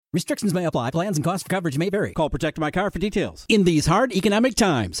Restrictions may apply. Plans and costs for coverage may vary. Call Protect My Car for details. In these hard economic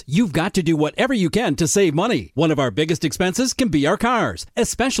times, you've got to do whatever you can to save money. One of our biggest expenses can be our cars,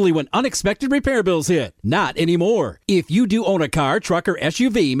 especially when unexpected repair bills hit. Not anymore. If you do own a car, truck, or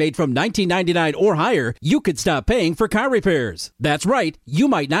SUV made from 1999 or higher, you could stop paying for car repairs. That's right. You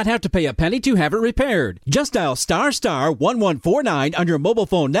might not have to pay a penny to have it repaired. Just dial **1149 on your mobile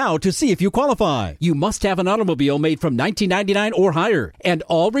phone now to see if you qualify. You must have an automobile made from 1999 or higher, and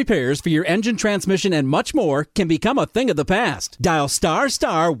all repairs for your engine, transmission, and much more can become a thing of the past. Dial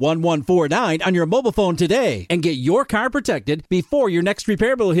 *1149 on your mobile phone today and get your car protected before your next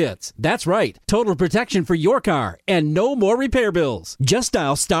repair bill hits. That's right, total protection for your car and no more repair bills. Just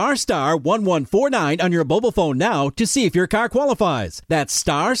dial *1149 on your mobile phone now to see if your car qualifies. That's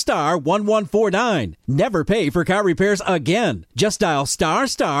 *1149. Never pay for car repairs again. Just dial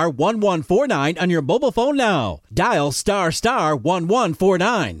 *1149 on your mobile phone now. Dial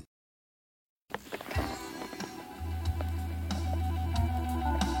 *1149.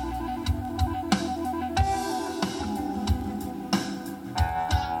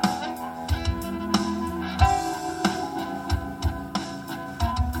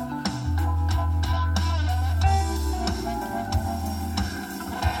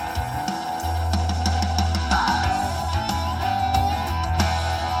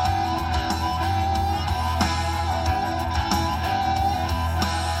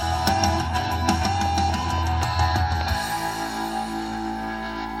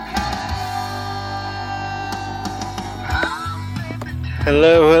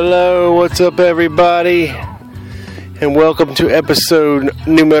 Hello, what's up everybody, and welcome to episode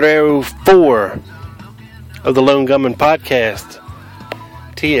numero 4 of the Lone Gunman Podcast.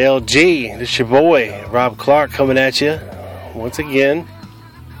 TLG, this your boy, Rob Clark, coming at you once again.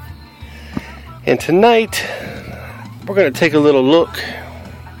 And tonight, we're going to take a little look,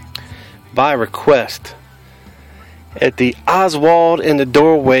 by request, at the Oswald in the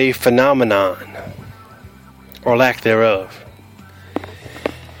Doorway phenomenon, or lack thereof.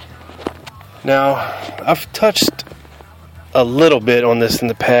 Now, I've touched a little bit on this in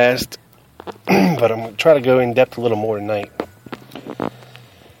the past, but I'm going to try to go in depth a little more tonight.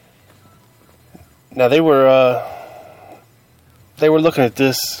 Now, they were looking at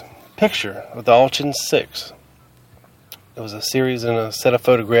this picture of the Altgens 6. It was a series and a set of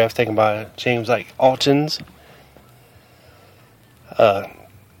photographs taken by James Ike Altgens,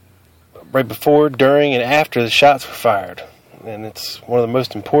 right before, during, and after the shots were fired. And it's one of the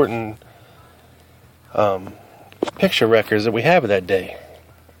most important picture records that we have of that day.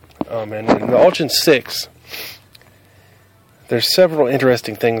 And in the Altgens 6, there's several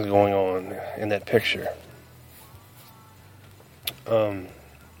interesting things going on in that picture.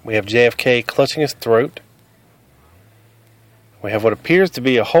 We have JFK clutching his throat. We have what appears to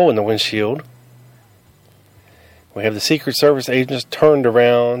be a hole in the windshield. We have the Secret Service agents turned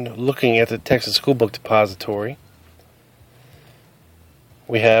around looking at the Texas School Book Depository.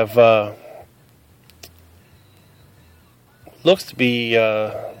 We have looks to be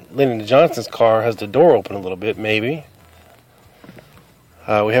Lyndon Johnson's car has the door open a little bit, maybe.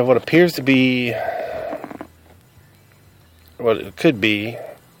 We have what appears to be, what it could be,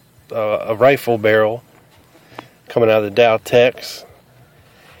 a rifle barrel coming out of the Dow Tex.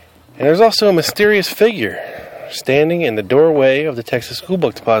 And there's also a mysterious figure standing in the doorway of the Texas School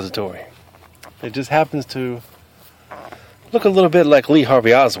Book Depository. It just happens to look a little bit like Lee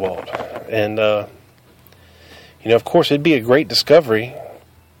Harvey Oswald. And, of course, it'd be a great discovery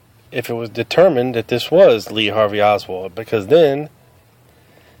if it was determined that this was Lee Harvey Oswald, because then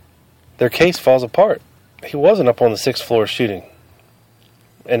their case falls apart. He wasn't up on the 6th floor shooting.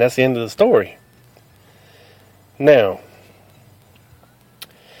 And that's the end of the story. Now,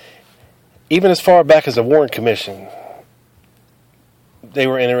 even as far back as the Warren Commission, they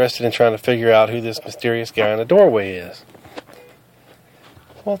were interested in trying to figure out who this mysterious guy in the doorway is.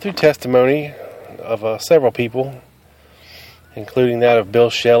 Well, through testimony of several people, including that of Bill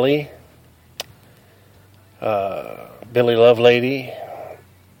Shelley, Billy Lovelady,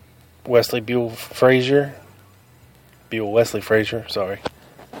 Wesley Wesley Frazier,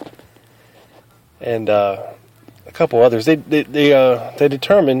 and a couple others. They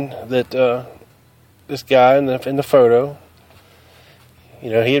determined that this guy in the photo,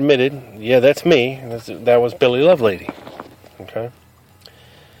 he admitted, yeah, that's me. That was Billy Lovelady. Okay.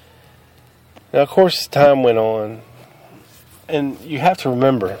 Now, of course, time went on, and you have to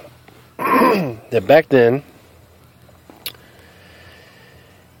remember that back then,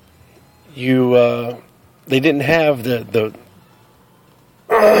 they didn't have the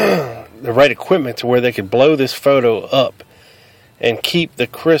right equipment to where they could blow this photo up and keep the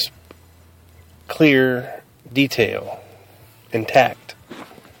crisp, clear detail intact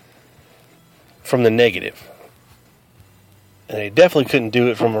from the negative. And they definitely couldn't do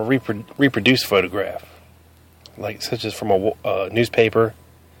it from a reproduced photograph, like such as from a newspaper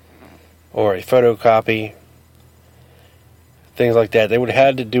or a photocopy, things like that. They would have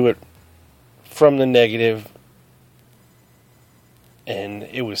had to do it from the negative, and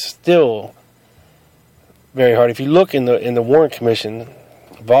it was still very hard. If you look in the Warren Commission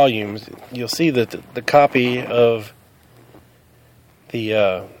volumes, you'll see that the copy of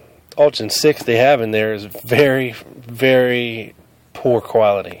the Ulchin 6 they have in there is very, very poor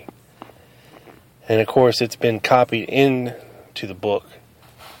quality. And of course, it's been copied into the book.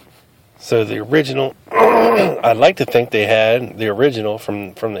 So the original, I'd like to think they had the original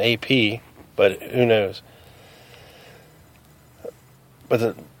from the AP, but who knows?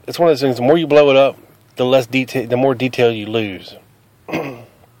 But it's one of those things. The more you blow it up, the more detail you lose.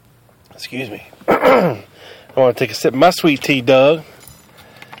 Excuse me. I want to take a sip of my sweet tea, Doug.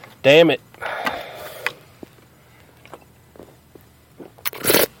 Damn it.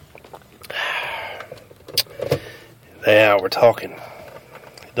 Now we're talking.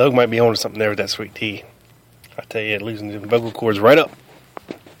 Doug might be on to something there with that sweet tea. I tell you, losing the vocal cords right up.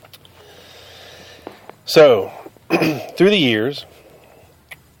 So, through the years,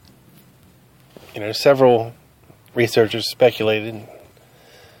 several researchers speculated.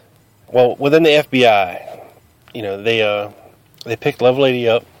 Well, within the FBI, they picked Lovelady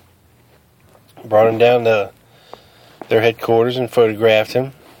up, brought him down to their headquarters and photographed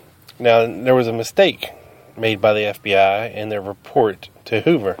him. Now, there was a mistake made by the FBI in their report to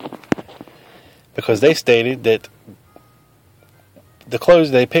Hoover, because they stated that the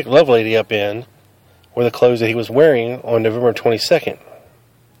clothes they picked Lovelady up in were the clothes that he was wearing on November 22nd,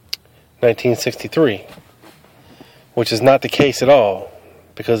 1963, which is not the case at all,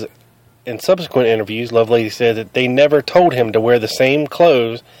 because in subsequent interviews, Lovelady said that they never told him to wear the same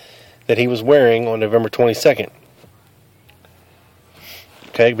clothes that he was wearing on November 22nd.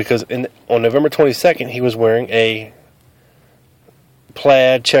 Okay, because on November 22nd, he was wearing a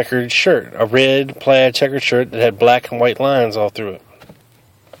plaid checkered shirt, a red plaid checkered shirt that had black and white lines all through it.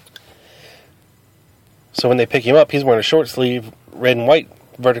 So when they pick him up, he's wearing a short sleeve, red and white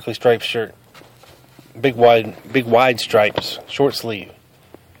vertically striped shirt. Big wide stripes, short sleeve.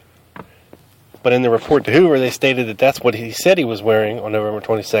 But in the report to Hoover, they stated that that's what he said he was wearing on November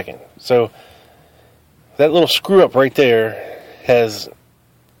 22nd. So that little screw up right there has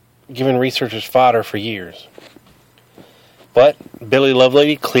given researchers fodder for years. But Billy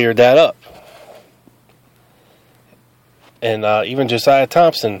Lovelady cleared that up. And even Josiah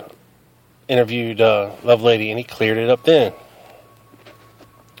Thompson interviewed Lovelady, and he cleared it up then.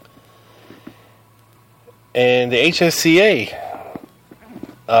 And the HSCA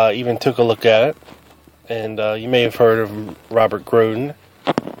even took a look at it. And you may have heard of Robert Groden.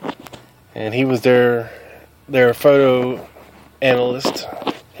 And he was their photo analyst.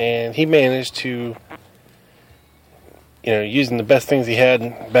 And he managed to, using the best things he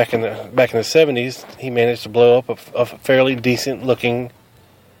had back in the 70s, he managed to blow up a fairly decent looking,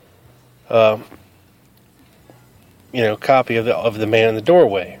 copy of the Man in the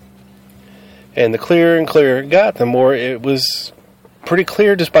Doorway. And the clearer and clearer it got, the more it was pretty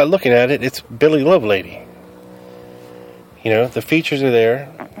clear just by looking at it. It's Billy Lovelady. The features are there.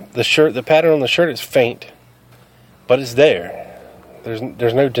 The pattern on the shirt is faint, but it's there.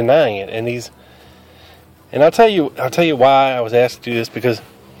 There's no denying it. And I'll tell you why I was asked to do this, because,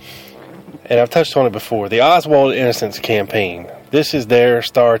 and I've touched on it before, the Oswald Innocence Campaign. This is their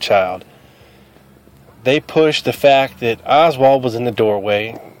star child. They pushed the fact that Oswald was in the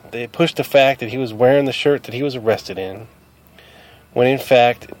doorway. They pushed the fact that he was wearing the shirt that he was arrested in, when in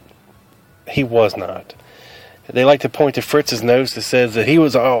fact he was not. They like to point to Fritz's notes that says that he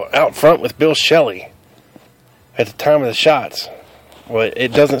was out front with Bill Shelley at the time of the shots. Well,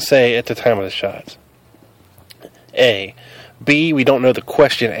 it doesn't say at the time of the shots. A. B. We don't know the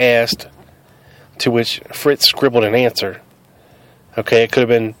question asked to which Fritz scribbled an answer. Okay, it could have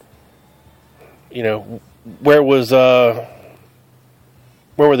been, where were the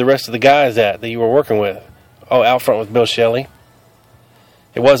rest of the guys at that you were working with? Oh, out front with Bill Shelley.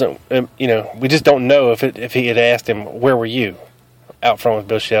 It wasn't, we just don't know if he had asked him, where were you? Out front with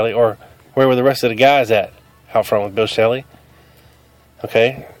Bill Shelley. Or where were the rest of the guys at? Out front with Bill Shelley.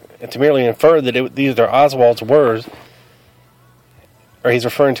 Okay? And to merely infer that these are Oswald's words, or he's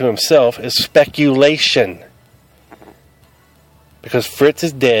referring to himself, is speculation. Because Fritz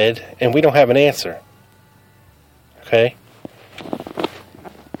is dead, and we don't have an answer. Okay?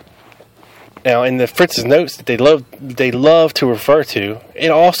 Now, in the Fritz's notes that they love to refer to, it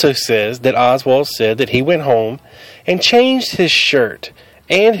also says that Oswald said that he went home and changed his shirt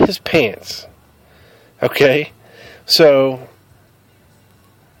and his pants. Okay? So,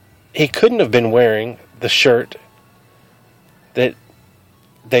 he couldn't have been wearing the shirt that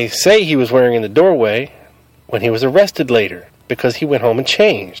they say he was wearing in the doorway when he was arrested later, because he went home and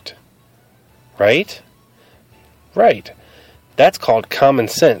changed. Right? Right. That's called common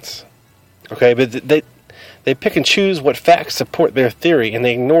sense. Okay, but they pick and choose what facts support their theory, and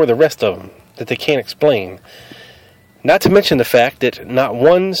they ignore the rest of them that they can't explain. Not to mention the fact that not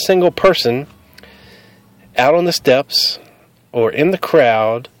one single person out on the steps or in the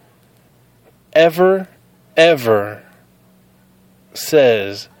crowd ever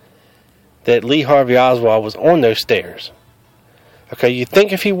says that Lee Harvey Oswald was on those stairs. Okay, you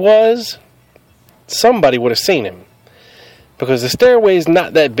think if he was, somebody would have seen him, because the stairway is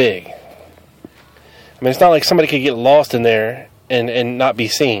not that big. I mean, it's not like somebody could get lost in there and not be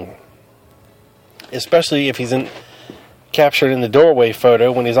seen. Especially if he's captured in the doorway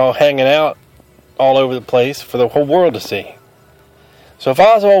photo when he's all hanging out all over the place for the whole world to see. So if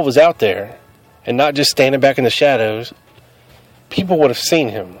Oswald was out there and not just standing back in the shadows, people would have seen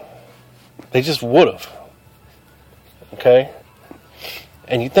him. They just would have. Okay?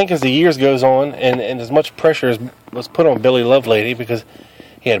 And you think as the years goes on and as much pressure was put on Billy Lovelady, because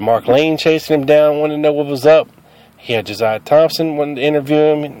he had Mark Lane chasing him down, wanting to know what was up. He had Josiah Thompson wanting to interview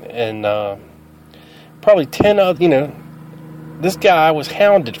him, and probably 10 other, this guy was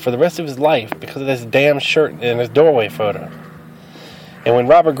hounded for the rest of his life because of this damn shirt and his doorway photo. And when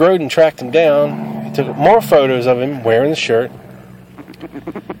Robert Groden tracked him down, he took more photos of him wearing the shirt.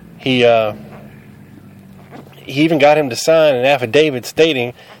 He even got him to sign an affidavit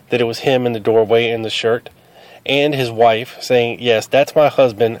stating that it was him in the doorway in the shirt, and his wife saying, yes, that's my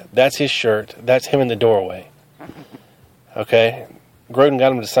husband, that's his shirt, that's him in the doorway. Okay? Groden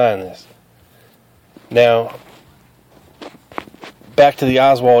got him to sign this. Now, back to the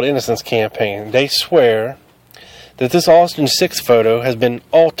Oswald Innocence Campaign. They swear that this Austin 6 photo has been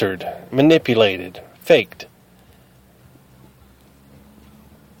altered, manipulated, faked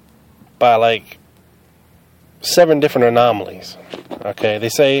by like 7 different anomalies. Okay? They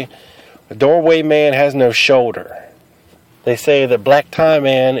say the doorway man has no shoulder. They say that Black Tie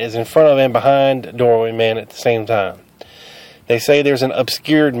Man is in front of and behind doorway man at the same time. They say there's an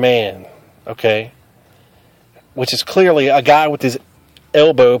obscured man, okay, which is clearly a guy with his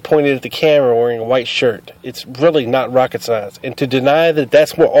elbow pointed at the camera wearing a white shirt. It's really not rocket science. And to deny that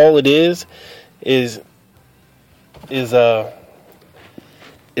that's what all it is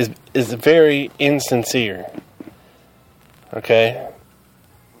very insincere. Okay?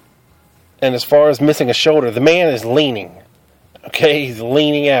 And as far as missing a shoulder, the man is leaning. Okay? He's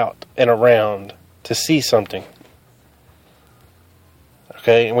leaning out and around to see something.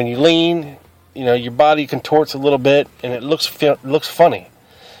 Okay? And when you lean, your body contorts a little bit and it looks funny.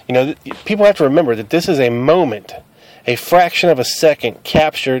 People have to remember that this is a moment, a fraction of a second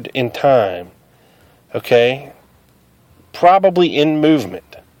captured in time. Okay? Probably in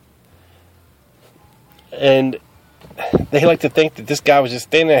movement. And they like to think that this guy was just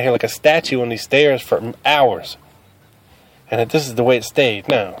standing out here like a statue on these stairs for hours. And that this is the way it stayed.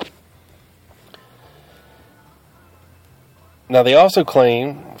 No. Now, they also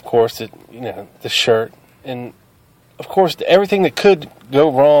claim, of course, that, the shirt, and, of course, everything that could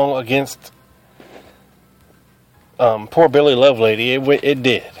go wrong against poor Billy Lovelady, it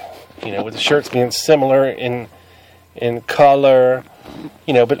did. With the shirts being similar in color,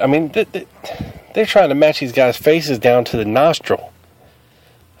 but, I mean, they're trying to match these guys' faces down to the nostril.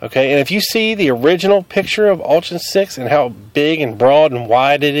 Okay, and if you see the original picture of Austin 6 and how big and broad and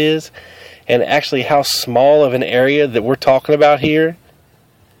wide it is, and actually how small of an area that we're talking about here,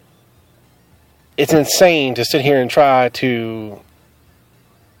 it's insane to sit here and try to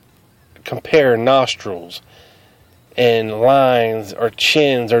compare nostrils and lines or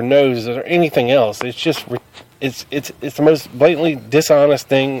chins or noses or anything else. It's just, it's the most blatantly dishonest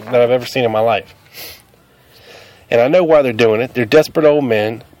thing that I've ever seen in my life. And I know why they're doing it. They're desperate old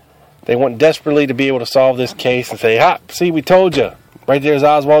men. They want desperately to be able to solve this case and say, ha, see, we told you. Right there's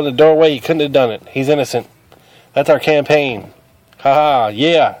Oswald in the doorway. He couldn't have done it. He's innocent. That's our campaign. Ha-ha,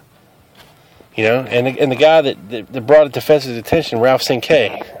 yeah. And the guy that brought it to Fence's attention, Ralph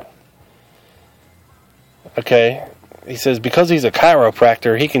Sinkay. Okay. He says because he's a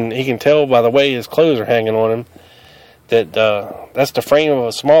chiropractor, he can tell by the way his clothes are hanging on him that that's the frame of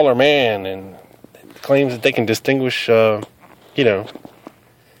a smaller man, and claims that they can distinguish, 10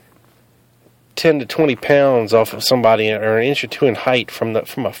 to 20 pounds off of somebody or an inch or two in height from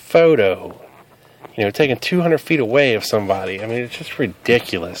a photo. taken 200 feet away of somebody. I mean, it's just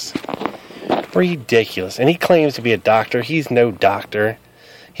ridiculous. Ridiculous. And he claims to be a doctor. He's no doctor.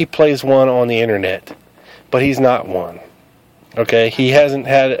 He plays one on the internet, but he's not one. Okay? He hasn't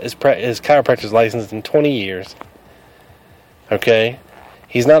had his chiropractor's license in 20 years. Okay?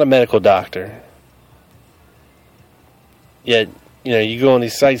 He's not a medical doctor. Yet, you go on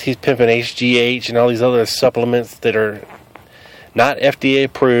these sites, he's pimping HGH and all these other supplements that are not FDA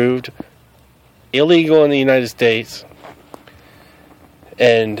approved, illegal in the United States,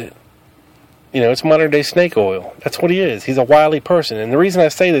 and it's modern day snake oil. That's what he is. He's a wily person. And the reason I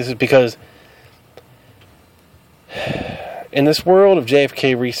say this is because in this world of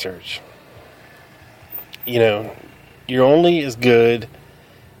JFK research, you're only as good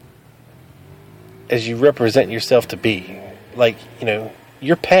as you represent yourself to be. Like,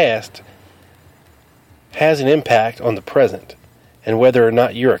 your past has an impact on the present and whether or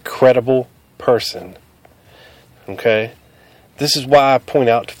not you're a credible person. Okay? This is why I point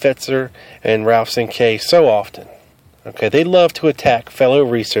out Fetzer and Ralph Cinque so often. Okay? They love to attack fellow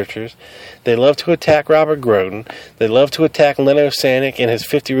researchers. They love to attack Robert Groden. They love to attack Leno Sanik and his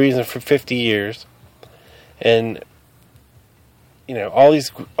 50 Reasons for 50 Years. And, all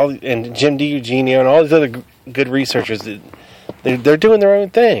these and Jim DiEugenio and all these other good researchers, they're doing their own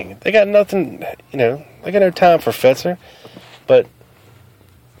thing. They got nothing, they got no time for Fetzer. But,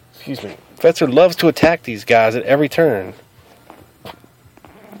 Fetzer loves to attack these guys at every turn.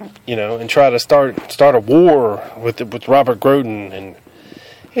 And try to start a war with Robert Groden. And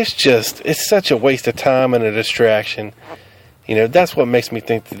it's such a waste of time and a distraction. That's what makes me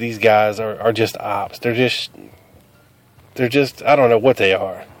think that these guys are just ops. They're just, I don't know what they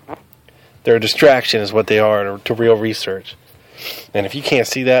are. They're a distraction is what they are to real research. And if you can't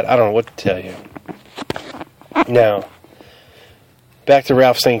see that, I don't know what to tell you. Now, back to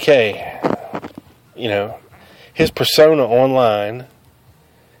Ralph Cinque. His persona online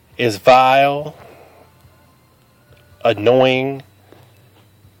is vile, annoying.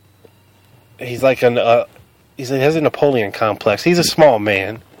 He's like he has a Napoleon complex. He's a small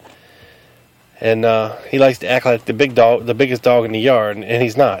man. And he likes to act like the biggest dog in the yard, and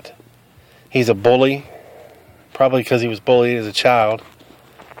he's not. He's a bully, probably because he was bullied as a child.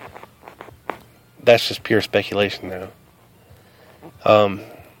 That's just pure speculation, though.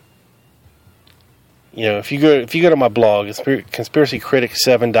 If you go to my blog, it's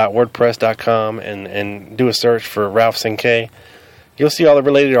conspiracycritic7.wordpress.com, and do a search for Ralph Cinque, you'll see all the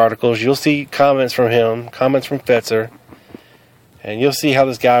related articles. You'll see comments from him, comments from Fetzer. And you'll see how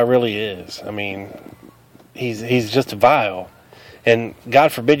this guy really is. I mean, he's just vile. And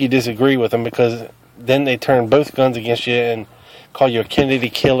God forbid you disagree with him, because then they turn both guns against you and call you a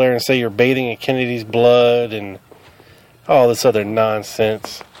Kennedy killer and say you're bathing in Kennedy's blood and all this other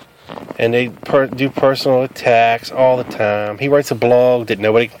nonsense. And they do personal attacks all the time. He writes a blog that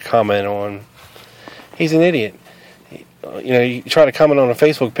nobody can comment on. He's an idiot. You try to comment on a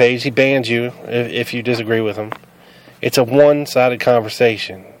Facebook page, he bans you if you disagree with him. It's a one-sided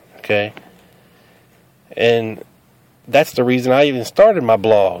conversation, okay? And that's the reason I even started my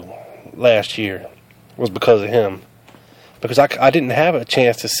blog last year, was because of him. Because I didn't have a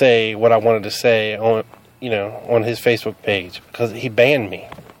chance to say what I wanted to say on his Facebook page, because he banned me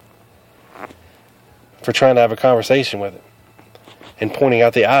for trying to have a conversation with him and pointing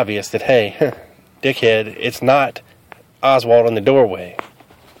out the obvious that, hey, dickhead, it's not Oswald in the doorway.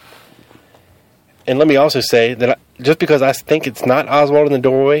 And let me also say that just because I think it's not Oswald in the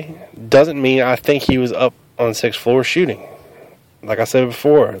doorway doesn't mean I think he was up on the 6th floor shooting. Like I said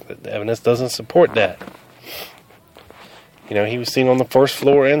before, the evidence doesn't support that. He was seen on the 1st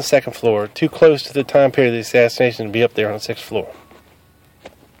floor and 2nd floor, too close to the time period of the assassination to be up there on the 6th floor,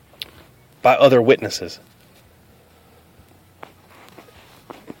 by other witnesses.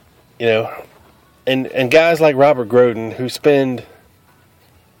 And guys like Robert Groden, who spend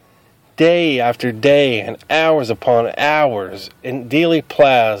day after day and hours upon hours in Dealey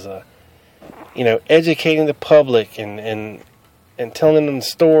Plaza, educating the public and telling them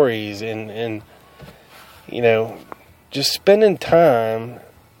stories and just spending time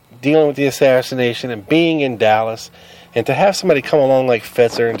dealing with the assassination and being in Dallas, and to have somebody come along like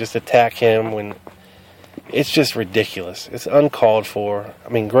Fetzer and just attack him when it's just ridiculous. It's uncalled for. I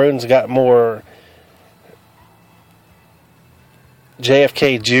mean, Groden's got more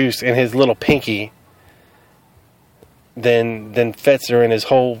JFK juice in his little pinky than Fetzer in his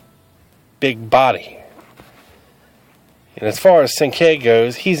whole big body. And as far as Cinque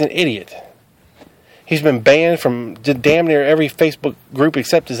goes, he's an idiot. He's been banned from damn near every Facebook group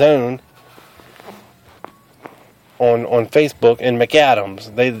except his own on Facebook and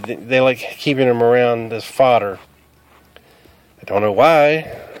McAdams. They like keeping him around as fodder. I don't know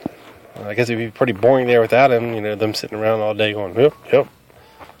why. I guess it'd be pretty boring there without him. You know, them sitting around all day going, yep,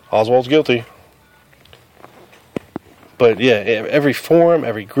 Oswald's guilty. But yeah, every forum,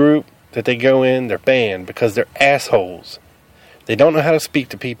 every group that they go in, they're banned because they're assholes. They don't know how to speak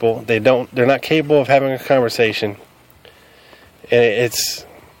to people. They're not capable of having a conversation. And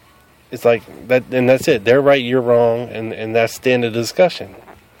it's like that, and that's it. They're right, you're wrong, and that's the end of the discussion.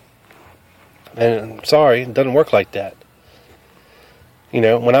 And I'm sorry, it doesn't work like that. You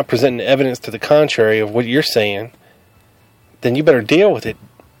know, when I'm presenting evidence to the contrary of what you're saying, then you better deal with it.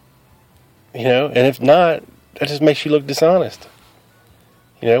 You know, and if not, that just makes you look dishonest.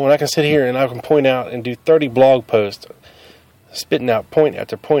 You know, when I can sit here and I can point out and do 30 blog posts, spitting out point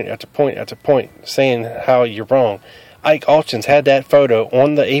after point after point after point, saying how you're wrong. Ike Alchins had that photo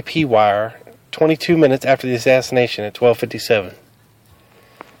on the AP wire 22 minutes after the assassination at 12:57.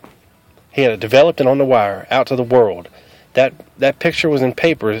 He had it developed and on the wire, out to the world. That picture was in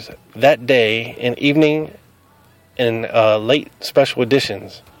papers that day in evening and late special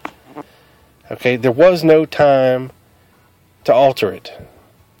editions. Okay, there was no time to alter it.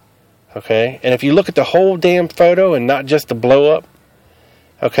 Okay, and if you look at the whole damn photo and not just the blow up,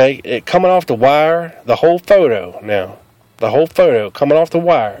 okay, it coming off the wire, the whole photo coming off the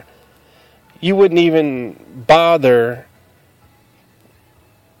wire, you wouldn't even bother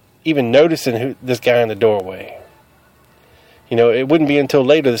even noticing who this guy in the doorway. You know, it wouldn't be until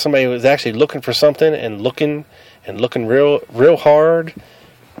later that somebody was actually looking for something and looking real hard,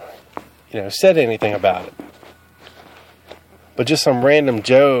 you know, said anything about it. But just some random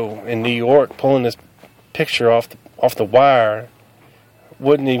Joe in New York pulling this picture off the wire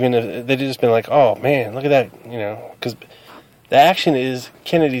wouldn't even, they'd just been like, oh man, look at that, you know, because the action is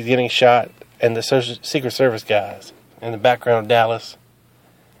Kennedy's getting shot and the Secret Service guys in the background of Dallas.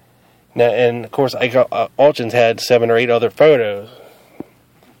 Now, and of course, Alchins had 7 or 8 other photos,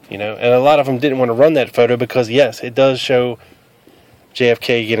 you know, and a lot of them didn't want to run that photo because, yes, it does show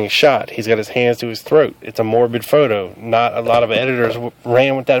JFK getting shot. He's got his hands to his throat. It's a morbid photo. Not a lot of editors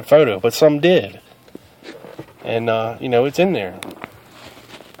ran with that photo, but some did. And, you know, it's in there.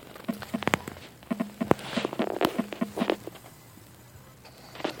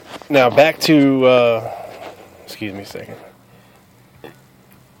 Now, back to, excuse me a second.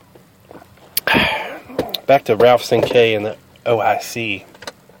 Back to Ralph Cinque and the OIC.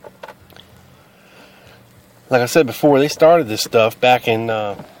 Like I said before, they started this stuff back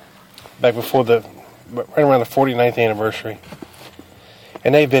before right around the 49th anniversary.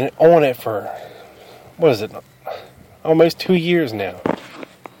 And they've been on it for, what is it, almost 2 years now,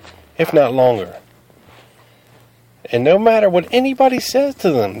 if not longer. And no matter what anybody says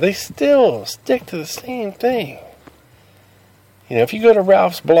to them, they still stick to the same thing. You know, if you go to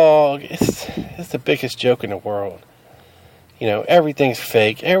Ralph's blog, it's the biggest joke in the world. You know, everything's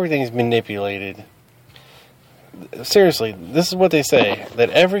fake, everything's manipulated. Seriously, this is what they say, that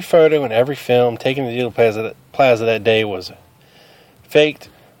every photo and every film taken at Dealey Plaza that day was faked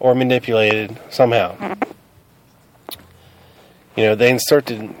or manipulated somehow. You know, they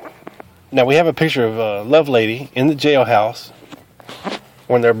inserted... Now, we have a picture of Lovelady in the jailhouse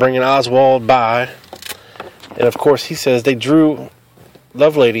when they're bringing Oswald by. And, of course, he says they drew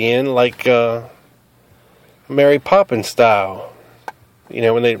Lovelady in like Mary Poppins style. You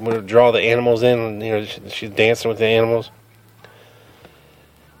know, when they would draw the animals in, and, you know, she's dancing with the animals.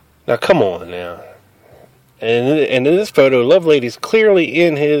 Now, come on now. And in this photo, Lovelady's clearly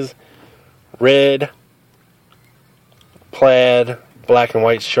in his red plaid black and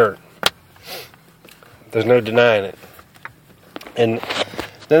white shirt. There's no denying it. And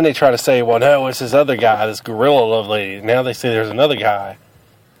then they try to say, well, no, it's this other guy, this gorilla Lovelady. Now they say there's another guy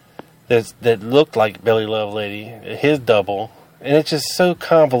that looked like Billy Lovelady, his double. And it's just so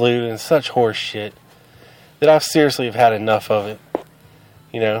convoluted and such horse shit that I seriously have had enough of it.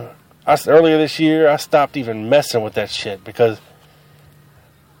 You know, earlier this year, I stopped even messing with that shit because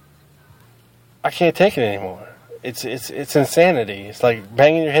I can't take it anymore. It's insanity. It's like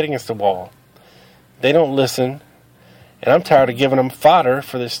banging your head against the wall. They don't listen, and I'm tired of giving them fodder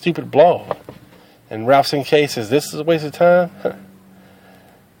for this stupid blog. And Ralph Cinque says, this is a waste of time? Huh.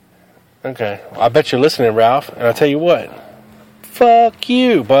 Okay, well, I bet you're listening, Ralph, and I'll tell you what. Fuck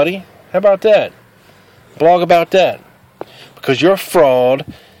you, buddy. How about that? Blog about that. Because you're a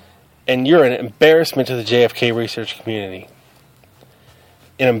fraud, and you're an embarrassment to the JFK research community.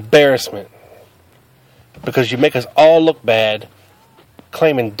 An embarrassment. Because you make us all look bad,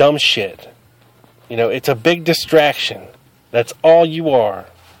 claiming dumb shit. You know, it's a big distraction. That's all you are.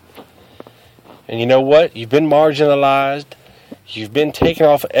 And you know what? You've been marginalized. You've been taken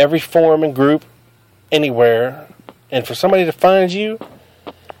off every forum and group anywhere. And for somebody to find you,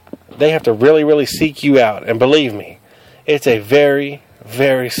 they have to really, really seek you out. And believe me, it's a very,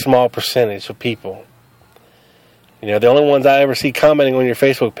 very small percentage of people. You know, the only ones I ever see commenting on your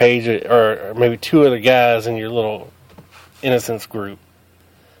Facebook page are maybe two other guys in your little innocence group.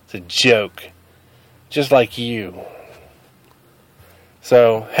 It's a joke. Just like you.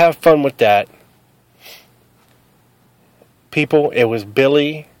 So, have fun with that. People, it was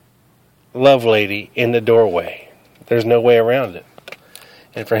Billy Lovelady in the doorway. There's no way around it.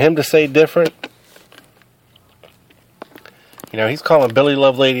 And for him to say different, you know, he's calling Billy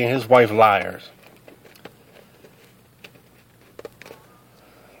Lovelady and his wife liars.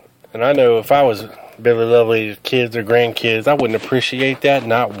 And I know if I was Billy Lovelady's kids or grandkids, I wouldn't appreciate that,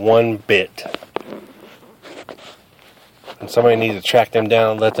 not one bit. And somebody needs to track them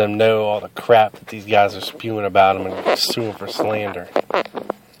down and let them know all the crap that these guys are spewing about them and sue them for slander.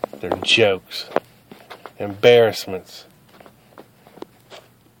 They're jokes. Embarrassments.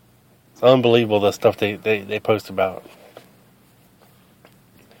 It's unbelievable the stuff they post about.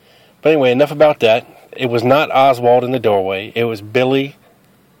 But anyway, enough about that. It was not Oswald in the doorway. It was Billy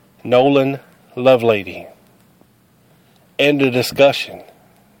Nolan Lovelady. End of discussion.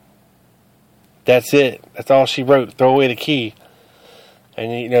 That's it. That's all she wrote. Throw away the key.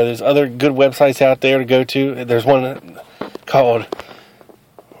 And, you know, there's other good websites out there to go to. There's one called,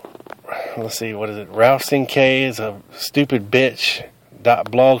 let's see, what is it? Ralph Sinkay is a stupid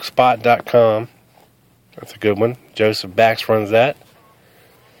bitch.blogspot.com. That's a good one. Joseph Bax runs that.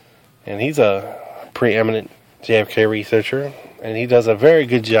 And he's a preeminent JFK researcher. And he does a very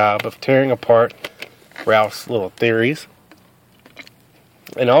good job of tearing apart Ralph's little theories.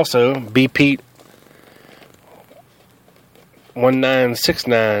 And also,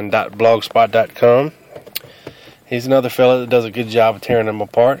 bpete1969.blogspot.com. He's another fella that does a good job of tearing them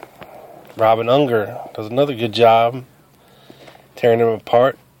apart. Robin Unger does another good job tearing them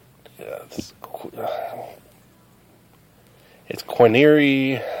apart. It's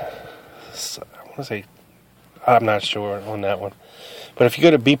Quineri. I want to say, I'm not sure on that one. But if you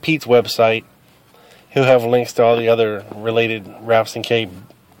go to B. Pete's website, he'll have links to all the other related Ralph Sinkay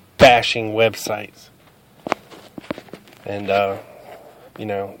bashing websites. And, you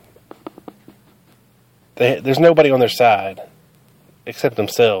know, there's nobody on their side except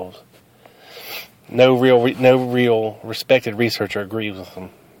themselves. No real respected researcher agrees with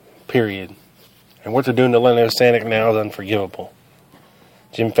them. Period. And what they're doing to Leno Sanek now is unforgivable.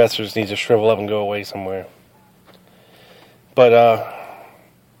 Jim Festers needs to shrivel up and go away somewhere. But,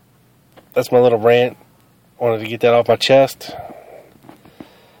 that's my little rant. Wanted to get that off my chest.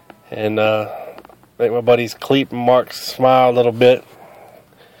 And, make my buddies Cleep and Mark smile a little bit.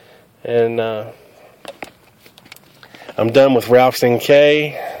 And, I'm done with Ralph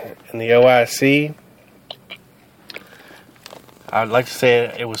Sinkay and the OIC. I'd like to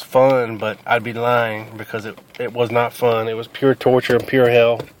say it was fun, but I'd be lying because it was not fun. It was pure torture and pure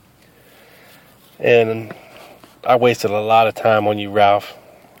hell. And I wasted a lot of time on you, Ralph.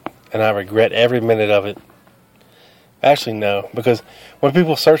 And I regret every minute of it. Actually, no. Because when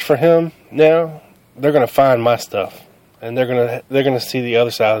people search for him now, they're going to find my stuff. And they're going to see the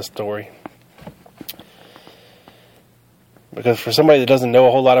other side of the story. Because for somebody that doesn't know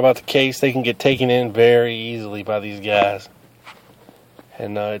a whole lot about the case, they can get taken in very easily by these guys.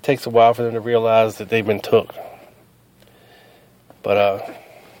 And it takes a while for them to realize that they've been took. But,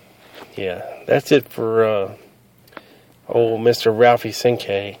 yeah, that's it for old Mr. Ralphie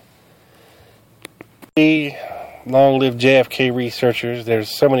Sinkay. Long live JFK researchers.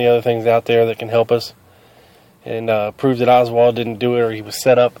 There's so many other things out there that can help us and prove that Oswald didn't do it or he was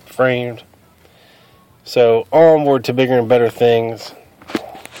set up, framed. So, onward to bigger and better things.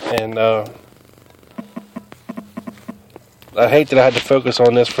 And I hate that I had to focus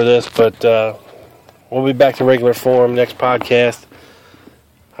on this for this, but we'll be back to regular form next podcast.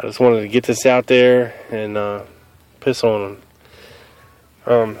 I just wanted to get this out there and piss on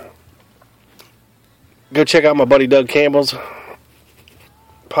them. Go check out my buddy Doug Campbell's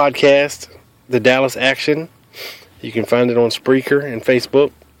podcast, The Dallas Action. You can find it on Spreaker and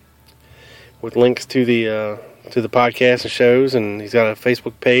Facebook with links to the podcast and shows, and he's got a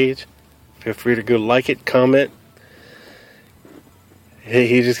Facebook page. Feel free to go like it, comment.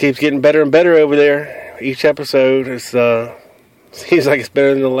 He just keeps getting better and better over there. Each episode seems like it's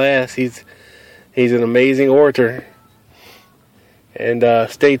better than the last. He's an amazing orator. And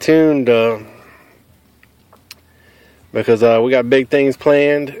stay tuned because we got big things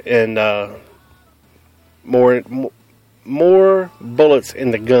planned and more more bullets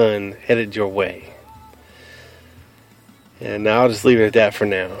in the gun headed your way. And I'll just leave it at that for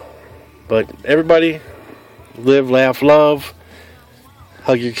now. But everybody, live, laugh, love.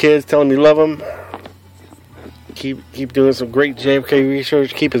 Hug your kids, tell them you love them. Keep doing some great JFK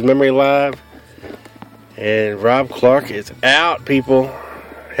research. Keep his memory alive. And Rob Clark is out, people.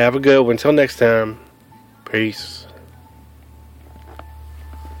 Have a good one. Until next time. Peace.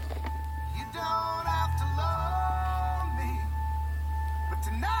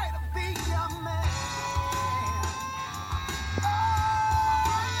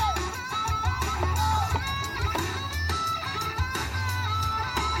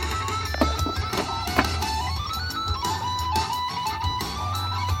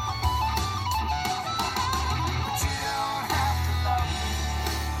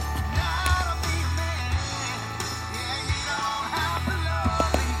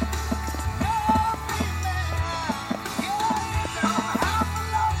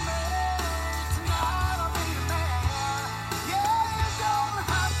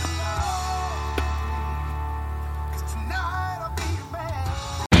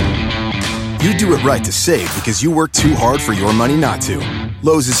 You do it right to save because you work too hard for your money not to.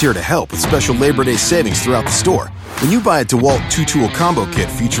 Lowe's is here to help with special Labor Day savings throughout the store. When you buy a DeWalt 2-tool combo kit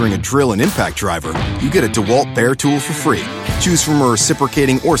featuring a drill and impact driver, you get a DeWalt Bear tool for free. Choose from a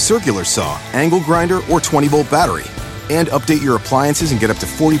reciprocating or circular saw, angle grinder, or 20-volt battery. And update your appliances and get up to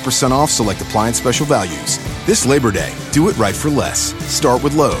 40% off select appliance special values. This Labor Day, do it right for less. Start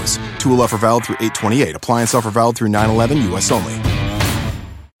with Lowe's. Tool offer valid through 8/28. Appliance offer valid through 9/11, U.S. only.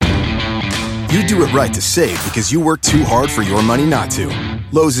 You do it right to save because you work too hard for your money not to.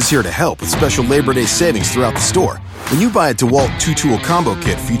 Lowe's is here to help with special Labor Day savings throughout the store. When you buy a DeWalt 2-tool combo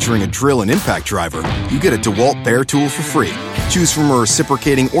kit featuring a drill and impact driver, you get a DeWalt Bear tool for free. Choose from a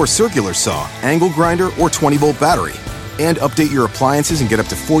reciprocating or circular saw, angle grinder, or 20-volt battery. And update your appliances and get up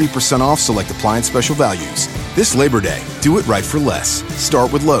to 40% off select appliance special values. This Labor Day, do it right for less.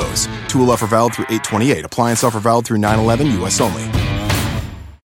 Start with Lowe's. Tool offer valid through 8/28. Appliance offer valid through 9/11, U.S. only.